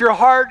 if your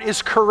heart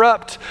is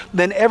corrupt,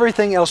 then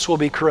everything else will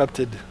be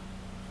corrupted.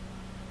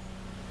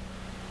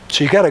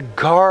 So you got to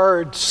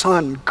guard,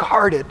 son,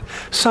 guard it.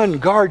 Son,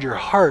 guard your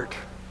heart.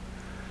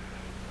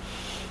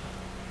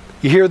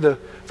 You hear the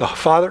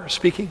Father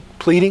speaking,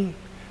 pleading,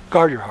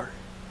 guard your heart.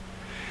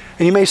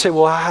 And you may say,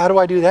 well, how do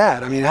I do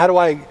that? I mean, how do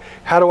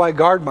I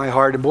guard my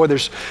heart? And boy,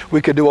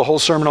 we could do a whole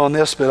sermon on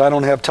this, but I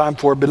don't have time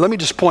for it. But let me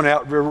just point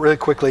out really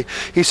quickly.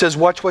 He says,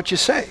 watch what you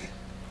say.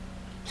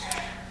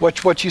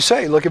 Watch what you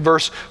say. Look at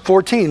verse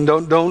 14.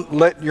 Don't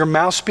let your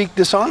mouth speak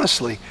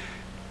dishonestly.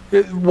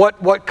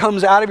 What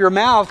comes out of your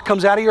mouth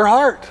comes out of your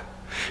heart.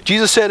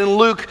 Jesus said in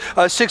Luke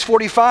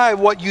 6:45,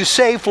 what you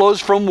say flows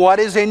from what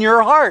is in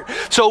your heart.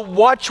 So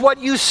watch what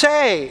you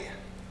say.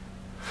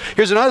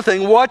 Here's another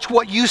thing. Watch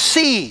what you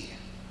see.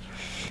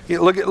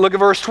 Look at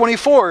verse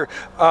 24,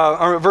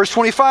 or verse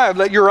 25.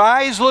 Let your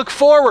eyes look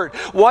forward.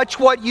 Watch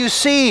what you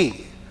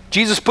see.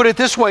 Jesus put it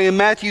this way in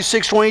Matthew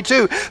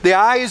 6:22. The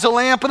eye is the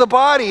lamp of the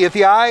body. If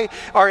the eye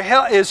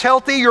is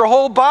healthy, your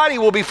whole body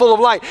will be full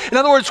of light. In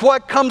other words,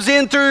 what comes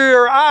in through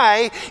your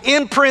eye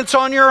imprints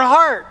on your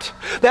heart.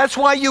 That's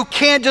why you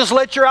can't just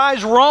let your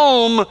eyes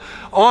roam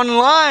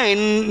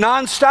online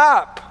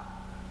nonstop.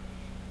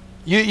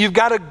 You've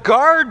got to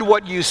guard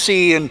what you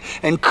see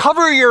and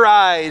cover your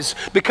eyes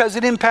because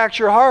it impacts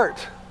your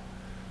heart.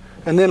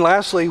 And then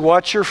lastly,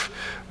 watch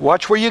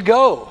where you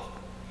go.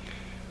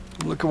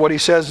 Look at what he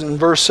says in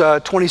verse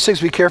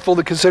 26. Be careful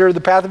to consider the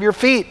path of your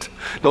feet.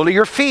 Don't let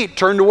your feet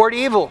turn toward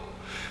evil.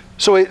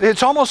 So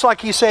it's almost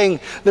like he's saying,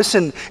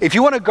 listen, if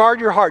you want to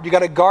guard your heart, you got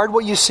to guard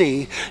what you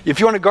see.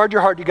 If you want to guard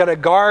your heart, you got to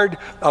guard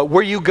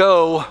where you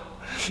go.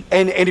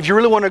 And if you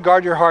really want to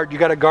guard your heart, you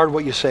got to guard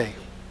what you say.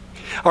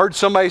 I heard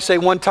somebody say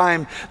one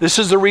time, this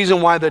is the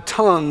reason why the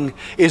tongue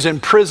is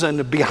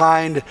imprisoned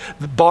behind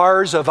the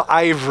bars of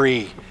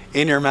ivory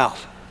in your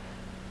mouth.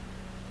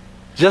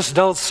 Just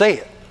don't say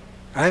it,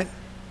 right?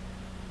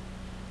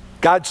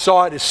 God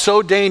saw it as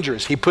so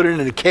dangerous, he put it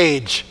in a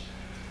cage.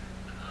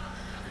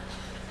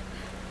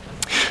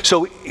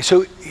 So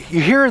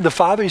you hear the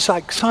Father, he's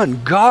like,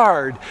 son,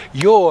 guard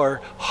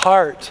your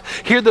heart.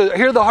 Hear the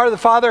heart of the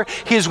Father,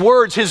 his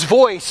words, his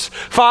voice,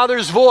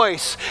 Father's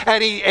voice.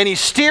 And he's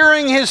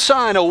steering his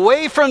son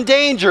away from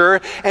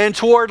danger and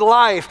toward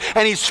life.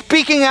 And he's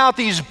speaking out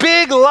these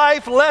big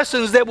life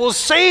lessons that will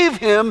save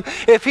him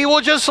if he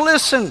will just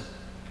listen.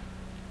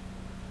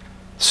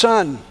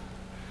 Son,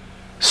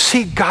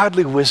 seek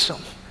godly wisdom.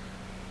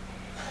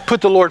 Put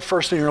the Lord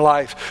first in your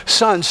life.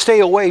 Son, stay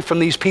away from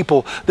these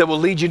people that will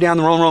lead you down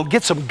the wrong road.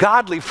 Get some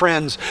godly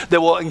friends that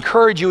will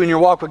encourage you in your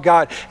walk with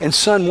God. And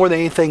son, more than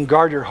anything,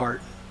 guard your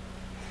heart.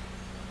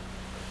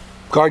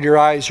 Guard your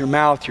eyes, your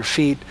mouth, your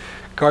feet.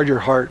 Guard your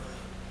heart.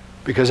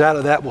 Because out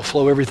of that will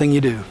flow everything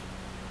you do.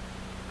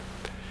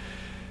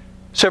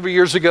 Several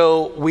years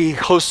ago, we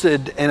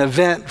hosted an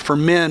event for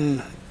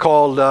men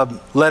called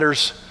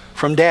Letters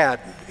from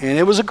Dad. And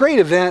it was a great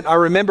event. I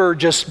remember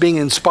just being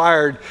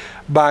inspired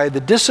by the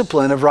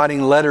discipline of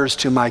writing letters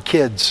to my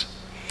kids.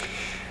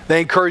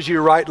 They encourage you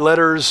to write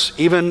letters,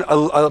 even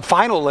a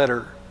final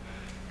letter,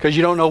 because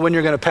you don't know when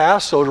you're going to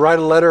pass. So to write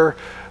a letter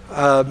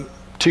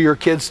to your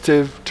kids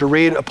to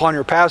read upon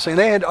your passing.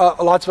 They had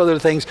lots of other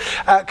things.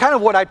 Kind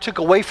of what I took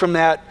away from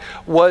that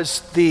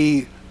was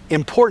the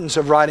importance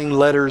of writing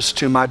letters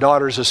to my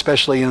daughters,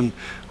 especially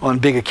on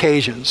big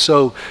occasions.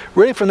 So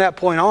really from that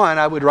point on,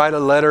 I would write a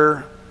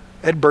letter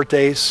at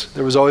birthdays.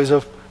 There was always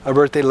a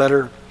birthday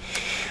letter.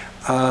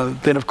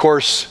 Then, of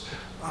course,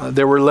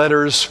 there were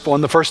letters on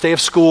the first day of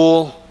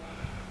school.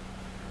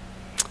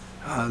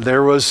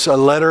 There was a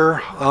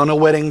letter on a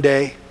wedding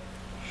day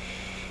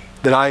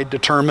that I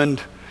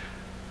determined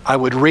I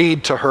would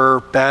read to her.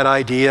 Bad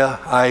idea.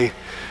 I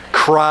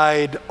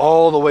cried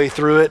all the way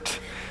through it.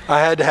 I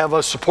had to have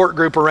a support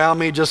group around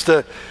me just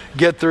to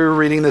get through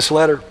reading this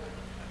letter.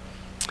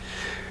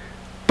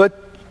 But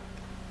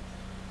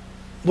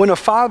when a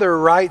father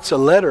writes a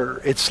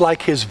letter, it's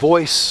like his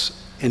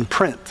voice in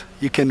print.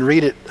 You can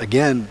read it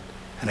again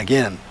and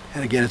again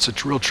and again. It's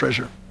a real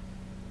treasure.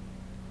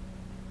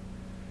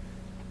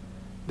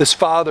 This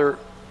father,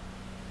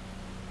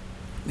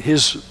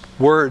 his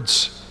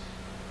words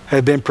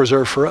have been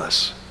preserved for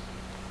us.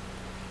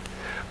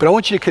 But I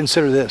want you to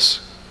consider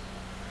this.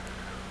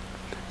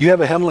 You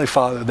have a heavenly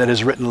Father that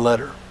has written a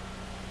letter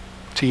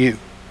to you,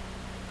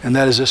 and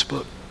that is this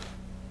book.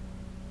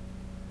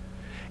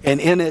 And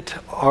in it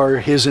are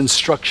his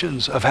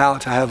instructions of how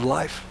to have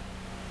life.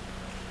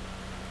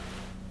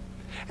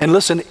 And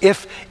listen,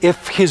 if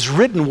his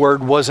written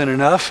word wasn't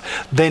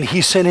enough, then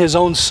he sent his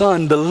own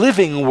son, the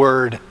living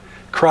word,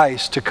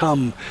 Christ, to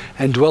come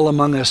and dwell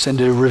among us and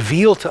to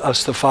reveal to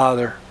us the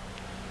Father.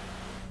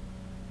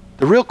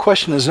 The real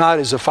question is not,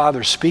 is the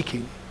Father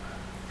speaking?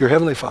 Your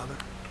heavenly Father.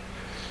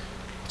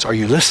 It's, are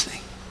you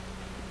listening?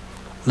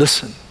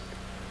 Listen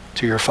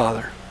to your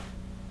Father.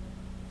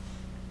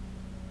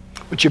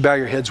 Would you bow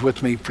your heads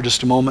with me for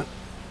just a moment?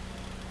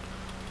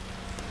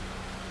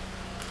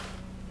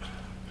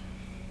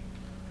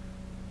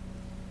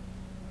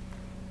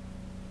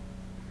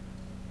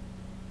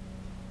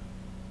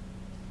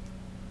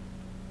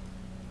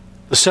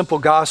 The simple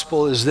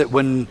gospel is that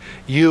when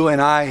you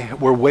and I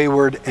were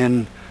wayward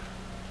and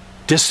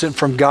distant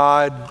from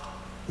God,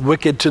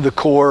 wicked to the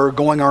core,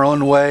 going our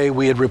own way,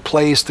 we had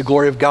replaced the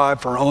glory of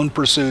God for our own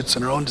pursuits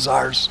and our own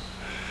desires.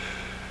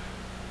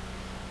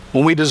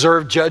 When we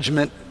deserved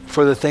judgment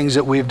for the things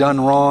that we've done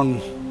wrong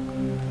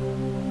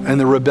and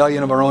the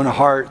rebellion of our own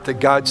heart, that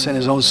God sent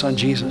his own son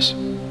Jesus.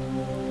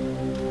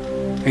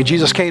 And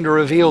Jesus came to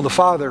reveal the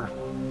Father.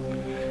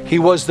 He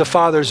was the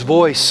Father's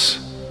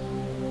voice.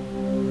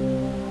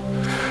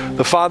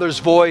 The Father's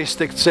voice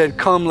that said,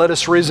 come, let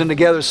us reason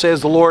together,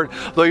 says the Lord.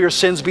 Though your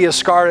sins be as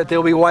scarlet,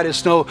 they'll be white as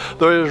snow.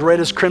 Though they're as red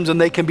as crimson,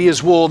 they can be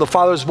as wool. The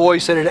Father's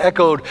voice that had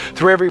echoed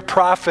through every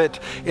prophet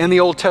in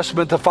the Old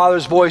Testament. The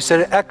Father's voice that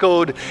had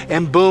echoed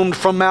and boomed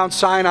from Mount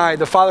Sinai.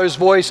 The Father's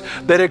voice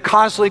that had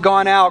constantly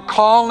gone out,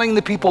 calling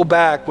the people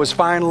back, was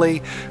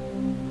finally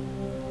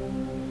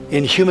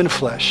in human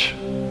flesh.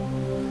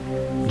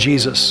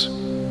 Jesus.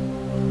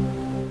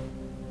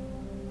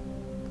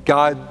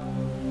 God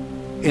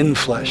in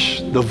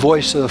flesh, the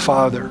voice of the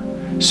Father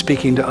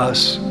speaking to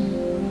us.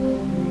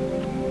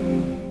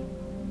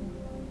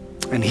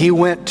 And he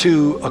went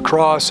to a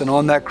cross, and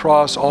on that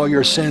cross all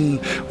your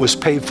sin was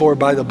paid for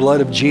by the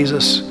blood of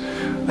Jesus.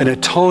 An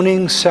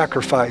atoning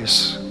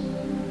sacrifice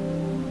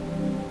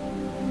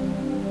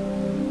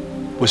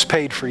was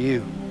paid for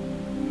you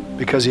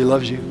because he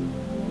loves you.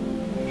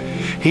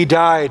 He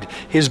died.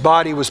 His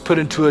body was put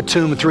into a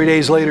tomb. 3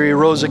 days later, he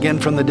rose again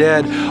from the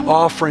dead,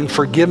 offering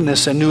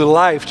forgiveness and new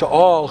life to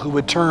all who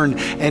would turn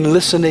and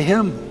listen to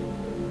him.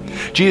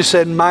 Jesus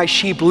said, my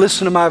sheep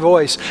listen to my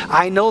voice.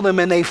 I know them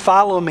and they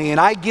follow me, and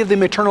I give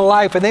them eternal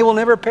life, and they will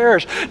never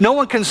perish. No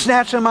one can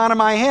snatch them out of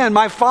my hand.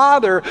 My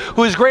Father,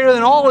 who is greater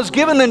than all, has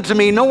given them to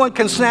me. No one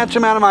can snatch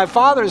them out of my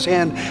Father's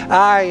hand.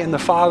 I and the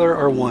Father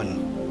are one.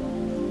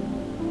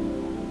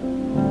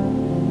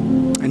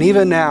 And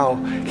even now,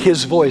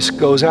 his voice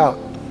goes out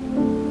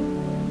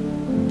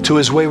to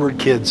his wayward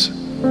kids,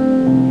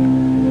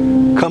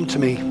 come to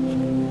me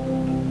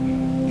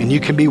and you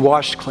can be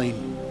washed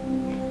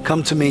clean.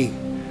 Come to me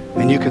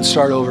and you can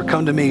start over.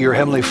 Come to me. Your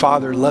Heavenly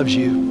Father loves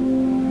you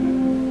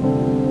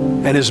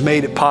and has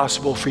made it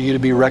possible for you to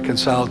be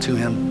reconciled to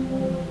him.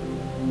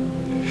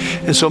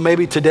 And so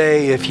maybe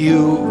today, if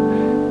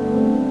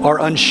you are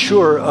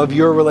unsure of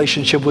your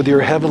relationship with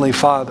your Heavenly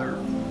Father,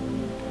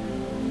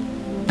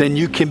 then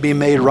you can be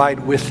made right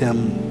with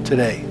him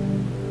today.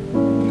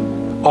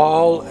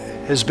 All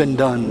has been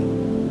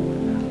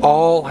done.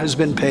 All has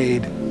been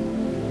paid.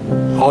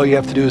 All you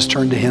have to do is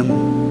turn to him.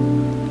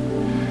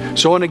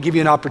 So I want to give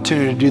you an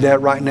opportunity to do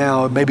that right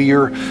now. Maybe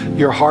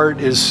your heart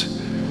is,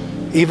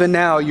 even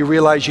now, you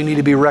realize you need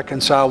to be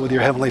reconciled with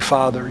your Heavenly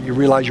Father. You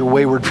realize you're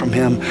wayward from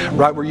him.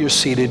 Right where you're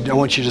seated, I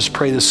want you to just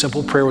pray this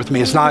simple prayer with me.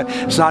 It's not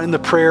in the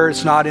prayer,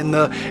 it's not in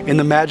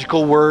the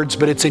magical words,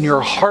 but it's in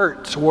your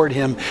heart toward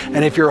him.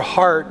 And if your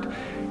heart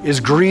is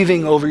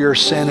grieving over your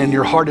sin and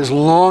your heart is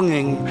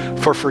longing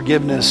for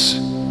forgiveness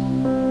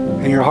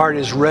and your heart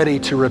is ready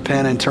to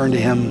repent and turn to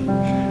him,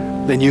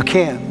 then you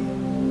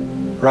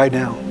can right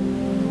now.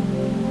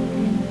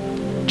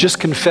 Just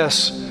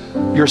confess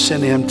your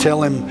sin to him.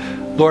 Tell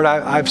him, Lord,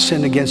 I've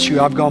sinned against you.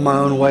 I've gone my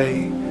own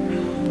way.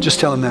 Just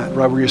tell him that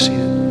right where you're seated.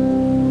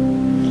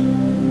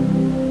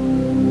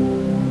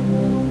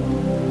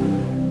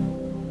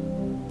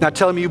 Now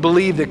tell him you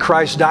believe that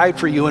Christ died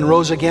for you and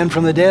rose again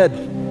from the dead.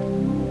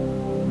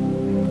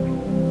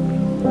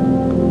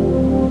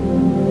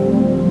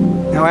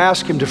 Now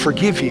ask him to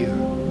forgive you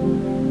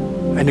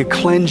and to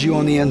cleanse you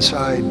on the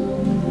inside.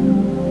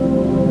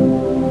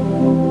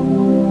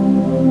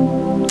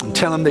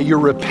 Tell him that you're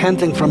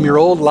repenting from your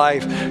old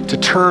life to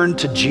turn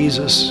to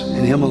Jesus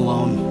and him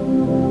alone.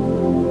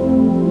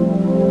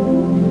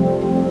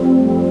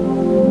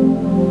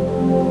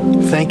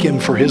 Thank him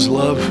for his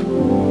love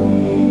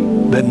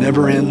that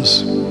never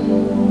ends.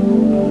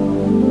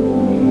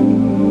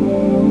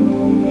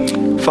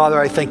 Father,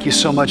 I thank you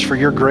so much for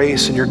your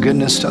grace and your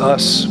goodness to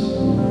us.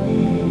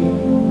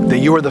 That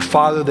you are the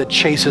Father that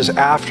chases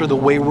after the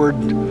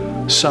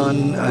wayward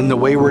son and the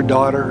wayward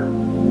daughter.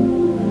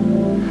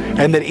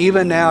 And that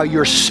even now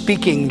you're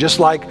speaking just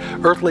like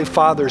earthly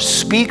fathers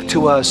speak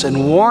to us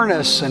and warn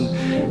us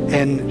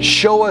and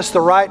show us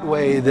the right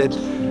way. That,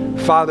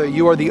 Father,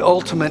 you are the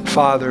ultimate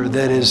Father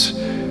that is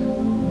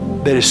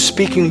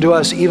speaking to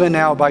us even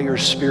now by your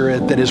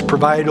Spirit, that has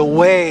provided a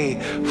way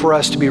for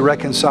us to be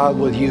reconciled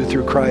with you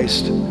through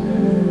Christ.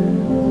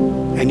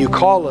 And you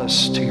call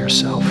us to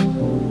yourself.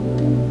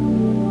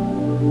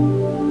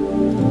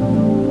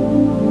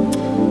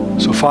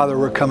 So, Father,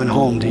 we're coming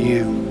home to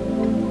you.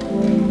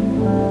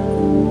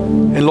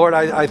 And Lord,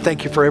 I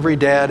thank you for every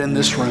dad in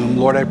this room.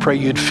 Lord, I pray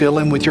you'd fill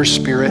him with your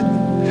Spirit.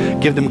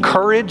 Give them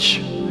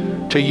courage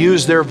to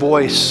use their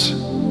voice,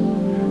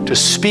 to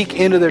speak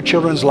into their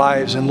children's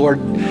lives. And Lord,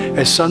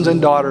 as sons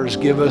and daughters,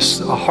 give us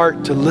a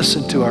heart to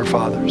listen to our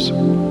fathers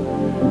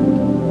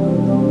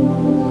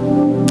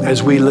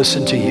as we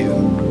listen to you.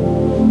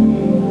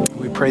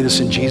 We pray this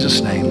in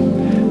Jesus' name.